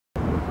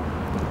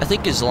I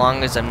think as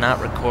long as I'm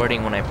not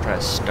recording when I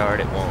press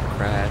start, it won't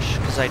crash.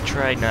 Because I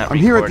tried not I'm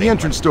here at the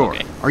entrance door.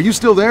 Okay. Are you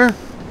still there?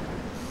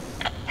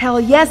 Hell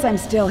yes, I'm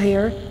still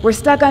here. We're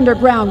stuck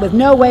underground with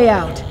no way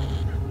out.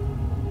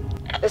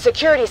 The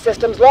security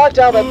system's locked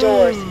all the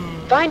doors.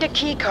 Find a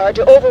key card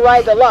to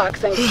override the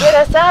locks and get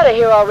us out of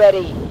here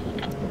already.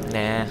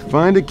 Nah.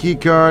 Find a key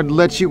card,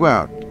 lets you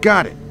out.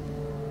 Got it.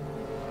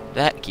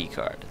 That key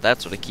card.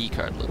 That's what a key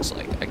card looks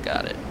like. I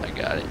got it. I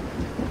got it.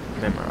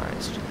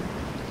 Memorized.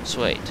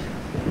 So wait.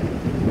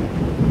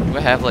 Do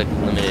I have like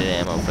limited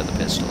ammo for the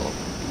pistol?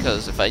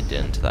 Because if I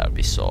didn't, that would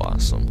be so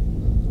awesome.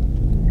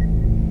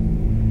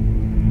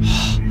 You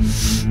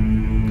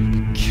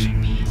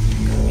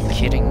gotta be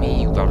kidding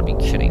me. You gotta be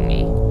kidding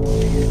me.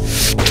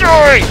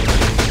 Die!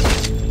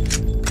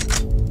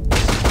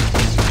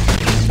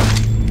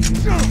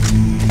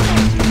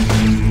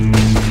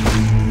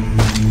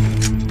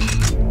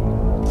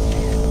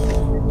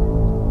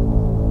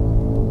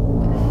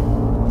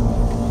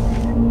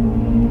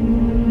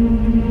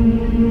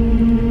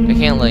 I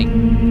can't like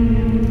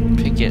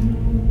pick it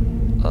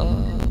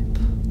up.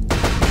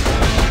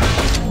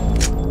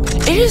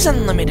 It is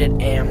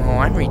unlimited ammo.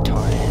 I'm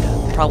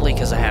retarded. Probably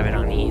because I have it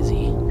on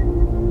easy.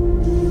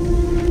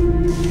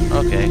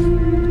 Okay.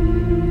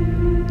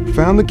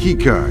 Found the key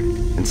card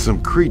and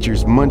some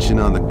creatures munching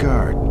on the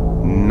guard.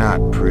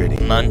 Not pretty.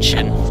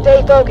 Munchin'.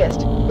 Stay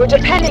focused. We're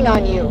depending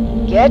on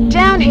you. Get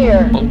down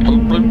here. I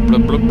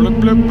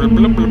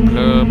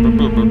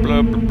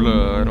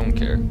don't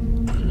care.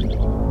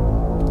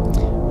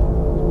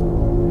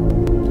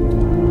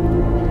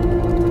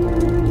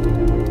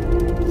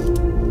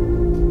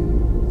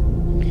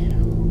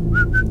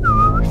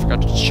 I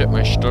forgot to set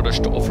my stutters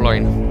to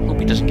offline. Hope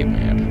he doesn't get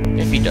mad.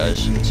 If he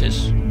does, it's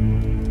his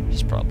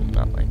problem,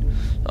 not mine.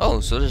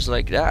 Oh, so just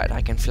like that,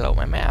 I can fill out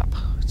my map.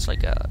 It's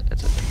like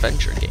it's an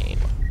adventure game.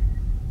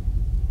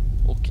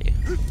 Okay.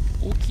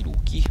 Okie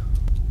dokie.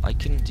 I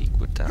can deal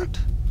with that.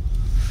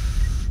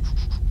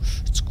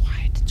 It's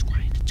quiet, it's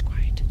quiet, it's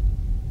quiet.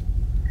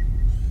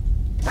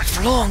 Not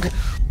for long! Pew,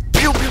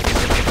 pew, pew,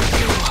 pew, pew, pew,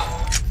 pew.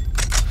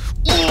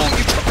 Ooh,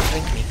 you tried to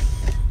flank me.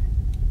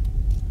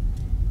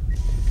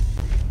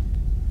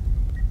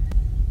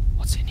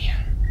 What's in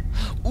here?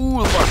 Ooh,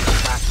 a marker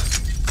trap.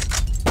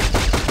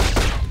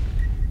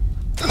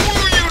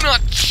 Ooh, you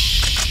not.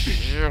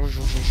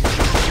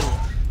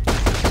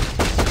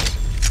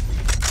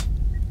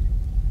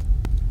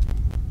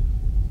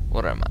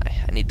 What am I?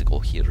 I need to go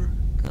here,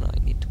 and I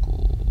need to go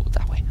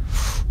that way.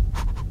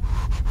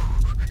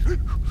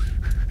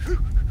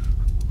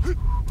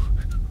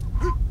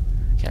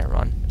 Can I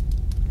run?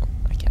 No,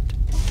 I can't.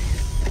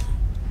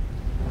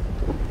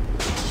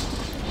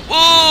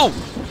 Whoa!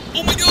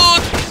 Oh my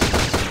god!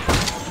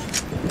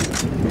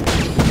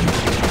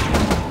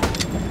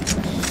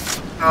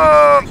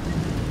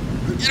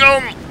 Get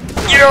him!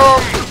 Get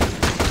him!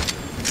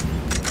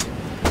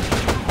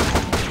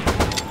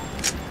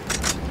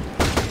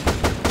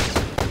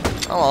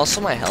 Oh,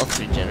 also my health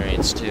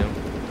regenerates too.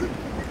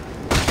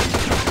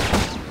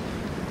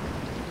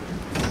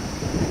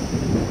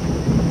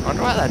 I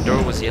wonder why that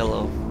door was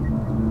yellow.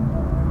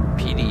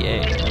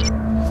 PDA.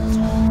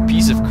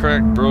 Piece of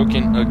crack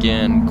broken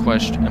again.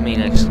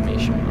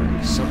 Exclamation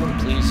mark. Someone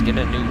please get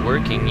a new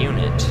working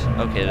unit.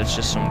 Okay, that's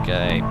just some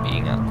guy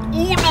being a.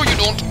 Oh no, you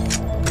don't!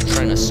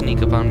 Trying to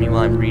sneak up on me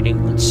while I'm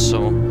reading. That's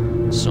so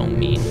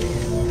mean.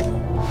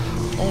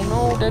 Oh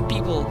no, dead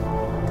people.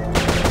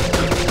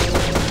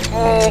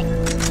 Oh.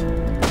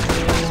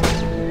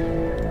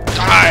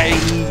 Die,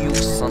 you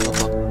son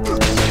of a...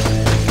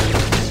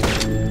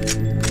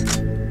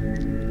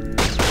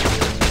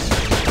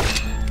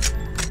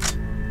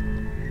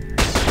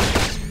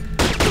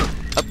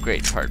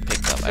 Upgrade part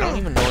picked up. I don't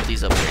even know what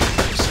these upgrade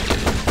parts do.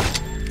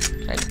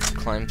 Can I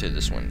climb through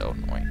this window?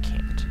 No, I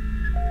can't.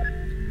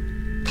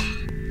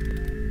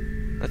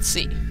 Let's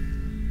see.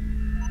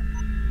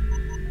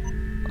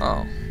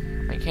 Oh,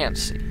 I can't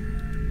see.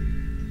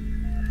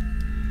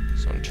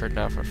 Someone turned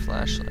off our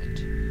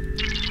flashlight.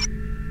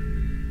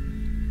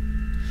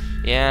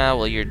 Yeah,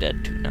 well, you're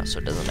dead too now, so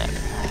it doesn't matter.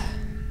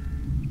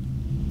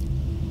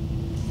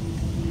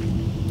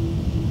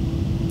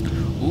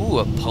 Ooh,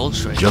 a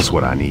pulse rifle. Just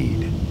what I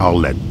need. I'll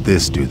let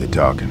this do the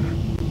talking.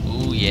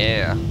 Ooh,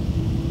 yeah.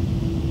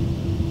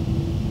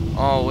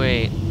 Oh,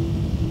 wait.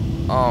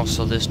 Oh,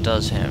 so this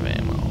does have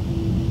ammo.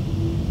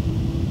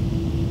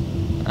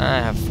 I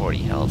have 40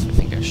 health. I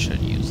think I should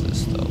use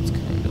this, though. It's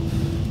kind of...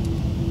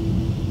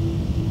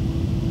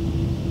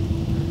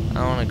 I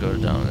don't want to go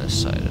down this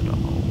side of the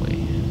hallway.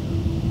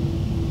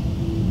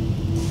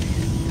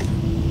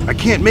 I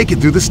can't make it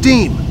through the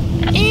steam.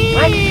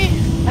 What?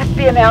 Must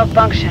be a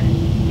malfunction.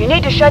 You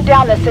need to shut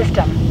down the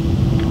system.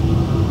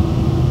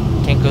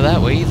 Can't go that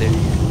way either.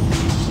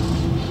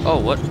 Oh,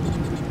 what?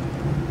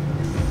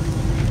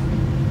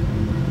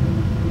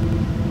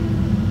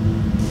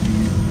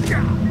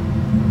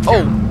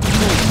 Oh!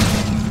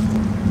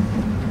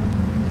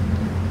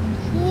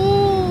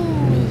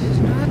 Ooh, this is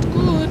not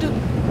good.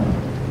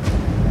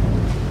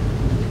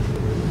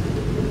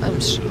 I'm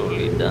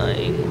slowly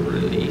dying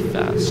really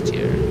fast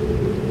here.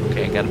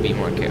 Okay, gotta be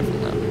more careful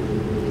now.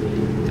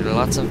 There are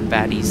lots of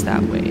baddies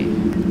that way.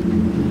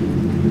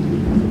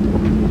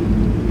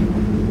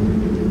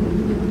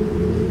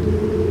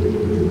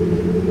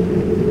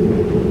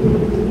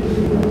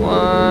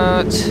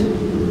 What?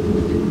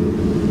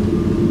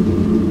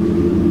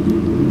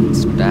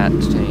 What's that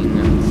thing?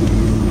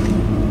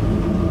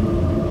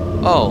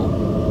 Oh.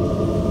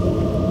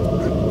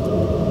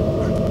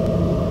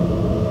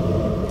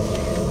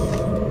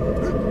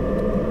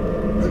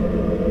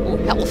 Oh,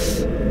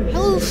 health.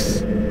 Health.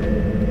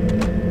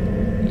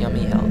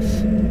 Yummy health.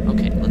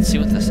 Okay, let's see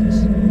what this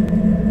is.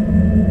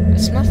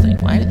 It's nothing.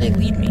 Why did they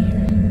lead me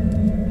here?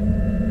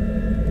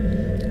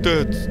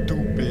 That's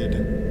stupid.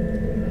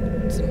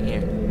 What's in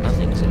here?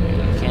 Nothing's in here.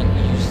 You can't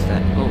use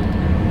that. Oh.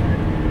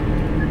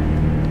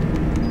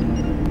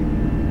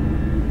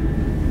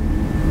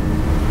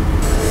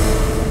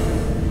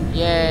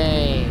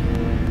 Yay!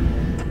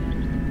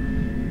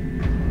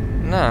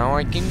 Now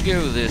I can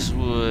go this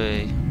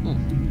way. Ooh, ooh,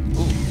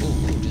 ooh,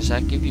 ooh. Does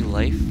that give you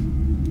life?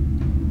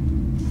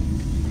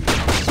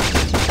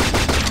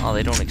 Oh,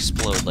 they don't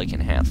explode like in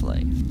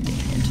Half-Life. Dang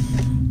it.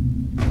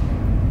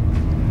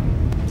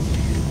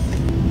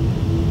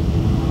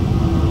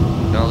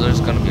 No, there's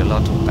gonna be a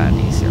lot of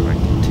baddies here, I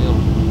can tell.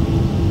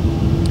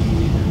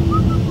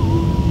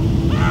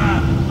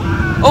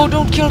 Oh,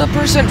 don't kill that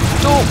person!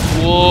 Don't!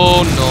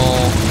 Whoa,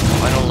 no.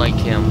 I don't like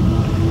him.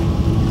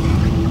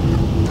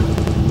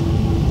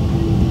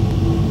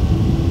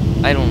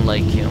 I don't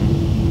like him.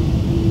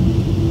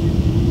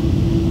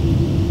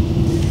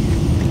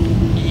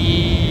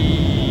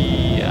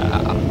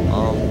 Yeah.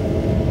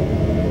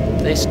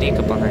 If they sneak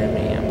up behind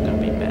me, I'm gonna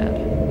be mad.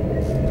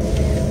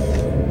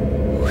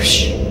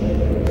 Whoosh.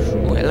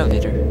 Oh,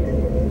 elevator.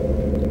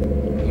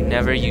 You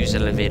never use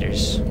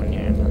elevators when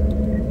you're in the,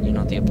 you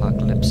know, the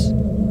apocalypse.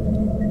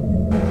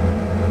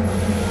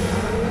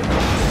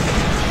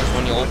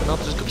 When you open up,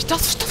 there's gonna be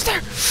stuff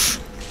there!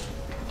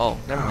 Oh,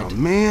 never mind. Oh,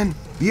 man.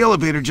 The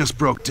elevator just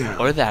broke down.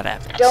 Or that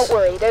happens. Don't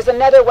worry, there's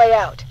another way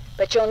out.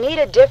 But you'll need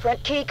a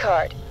different key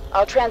card.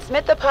 I'll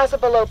transmit the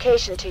possible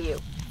location to you.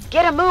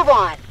 Get a move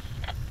on!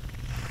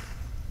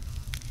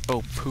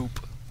 Oh, poop.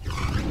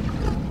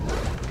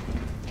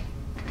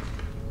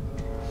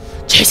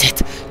 Chase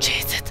it!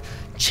 Chase it!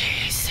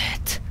 Chase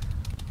it!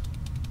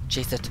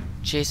 Chase it!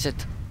 Chase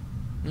it!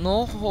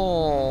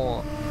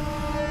 No!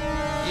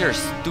 You're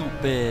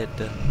stupid!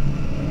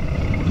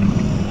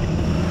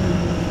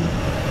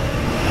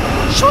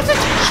 Shoot it!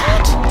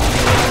 Shoot!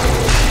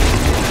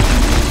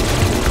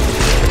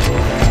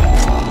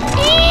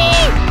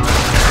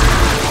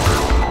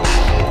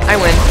 I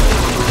win.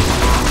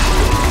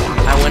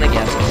 I win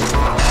again.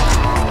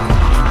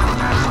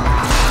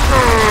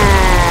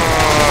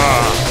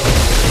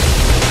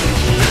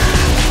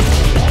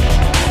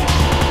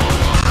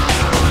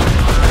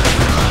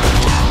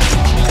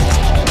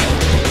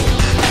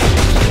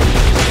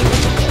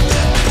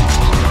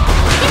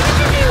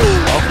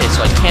 Okay,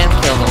 so I can't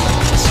kill them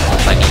like this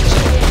if I need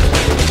to.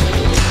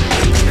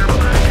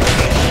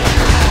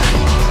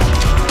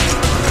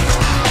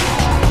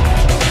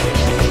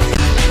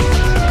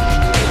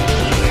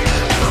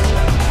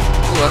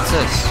 What's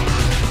this?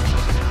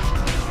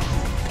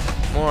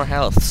 More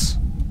healths.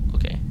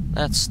 Okay,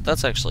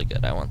 that's actually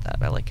good. I want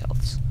that. I like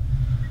healths.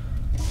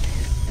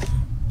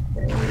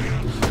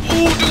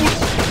 Oh,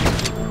 dude!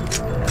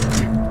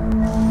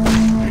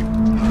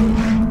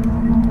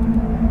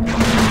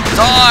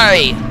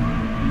 Die!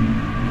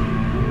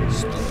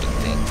 Stupid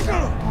thing.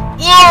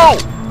 Whoa!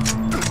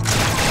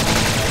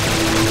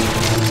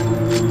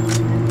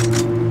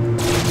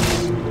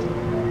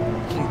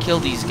 You can kill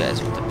these guys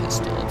with a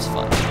pistol. It's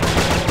fun.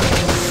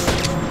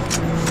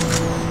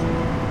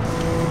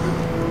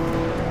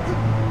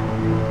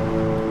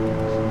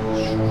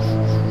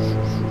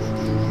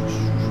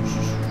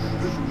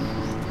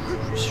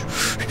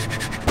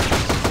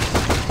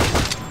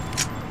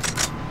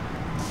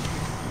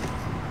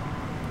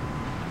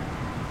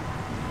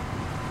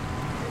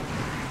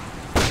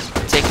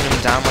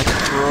 Down like a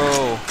pro.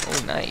 Oh,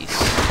 nice.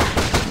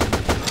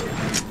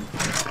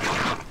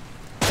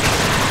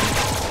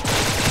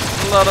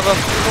 A lot of them.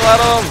 A lot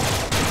of them.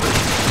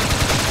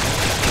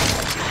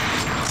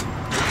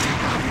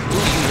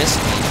 Ooh, you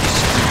missed me.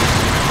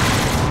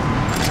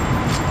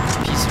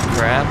 Piece of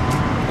crap.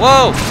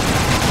 Whoa!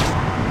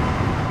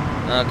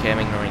 Okay, I'm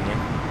ignoring you.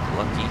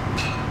 Lucky.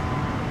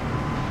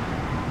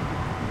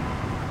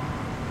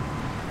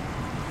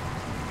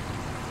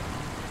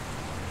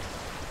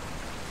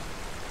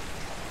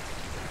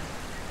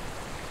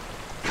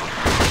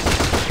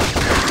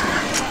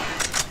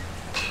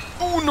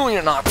 No,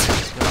 you're not.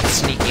 You're not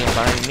sneaking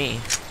behind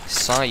me. I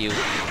saw you. You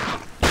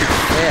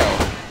fail.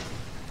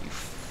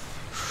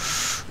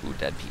 Ooh,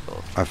 dead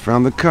people. I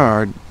found the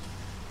card.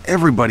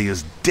 Everybody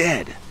is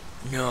dead.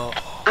 No.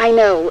 I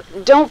know.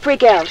 Don't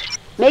freak out.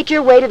 Make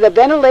your way to the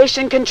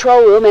ventilation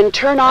control room and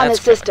turn on the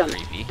system.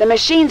 The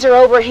machines are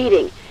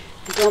overheating.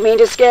 I don't mean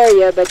to scare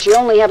you, but you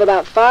only have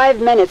about 5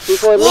 minutes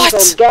before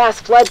lethal gas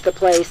floods the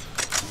place.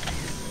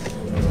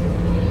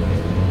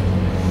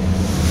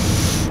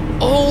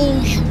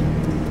 Oh, you...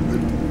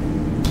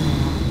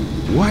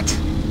 What?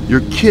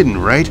 You're kidding,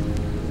 right?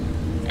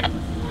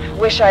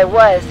 Wish I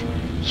was.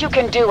 You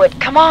can do it.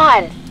 Come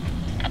on!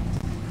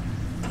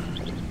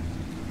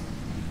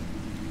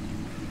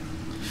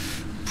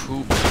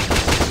 Poop.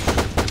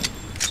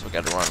 So I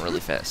gotta run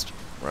really fast.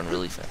 Run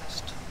really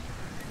fast.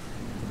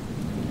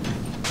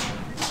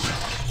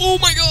 Oh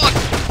my god!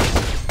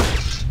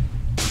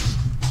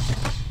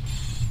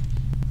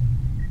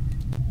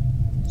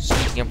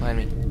 Sneaking up behind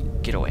me.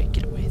 Get away,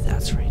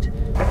 that's right.